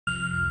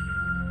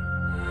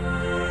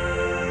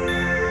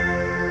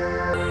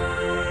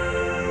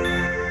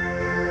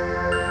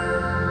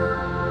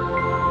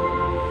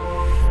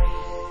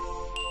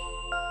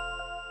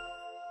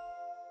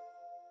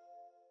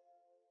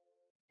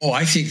Oh,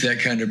 I think that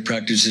kind of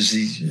practice is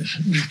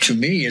to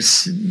me,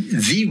 it's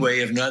the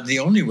way, if not the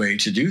only way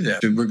to do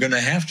that. We're going to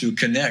have to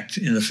connect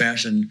in a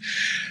fashion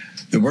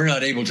that we're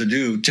not able to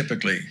do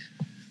typically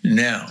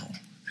now.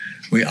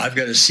 I've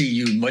got to see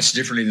you much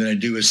differently than I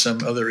do as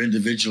some other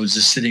individuals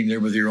just sitting there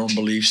with your own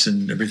beliefs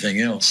and everything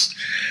else.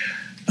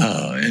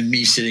 And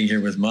me sitting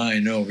here with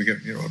mine. No, we're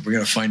going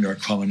to find our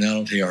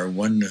commonality, our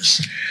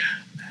oneness.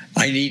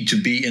 I need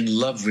to be in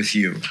love with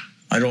you.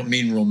 I don't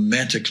mean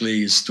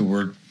romantically is the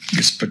word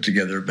is put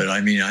together, but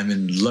I mean, I'm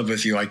in love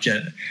with you. I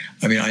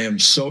am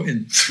so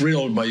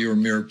thrilled by your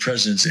mere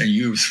presence, and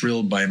you're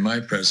thrilled by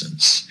my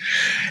presence.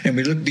 And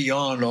we look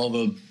beyond all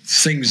the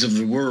things of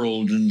the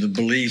world and the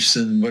beliefs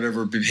and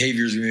whatever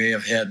behaviors we may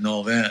have had and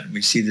all that. And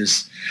we see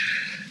this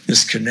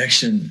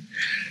connection.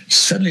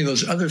 Suddenly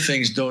those other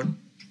things don't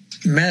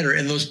matter.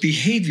 And those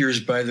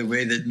behaviors, by the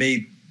way, that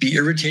may be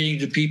irritating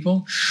to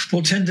people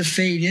will tend to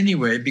fade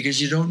anyway,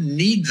 because you don't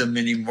need them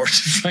anymore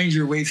to find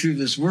your way through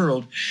this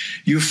world.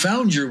 You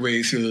found your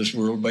way through this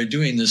world by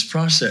doing this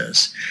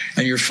process.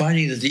 And you're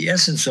finding that the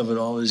essence of it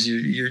all is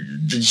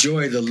the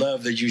joy, the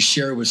love that you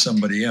share with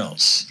somebody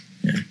else.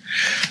 Yeah.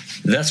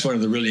 That's one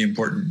of the really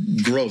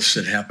important growths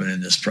that happen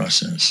in this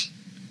process.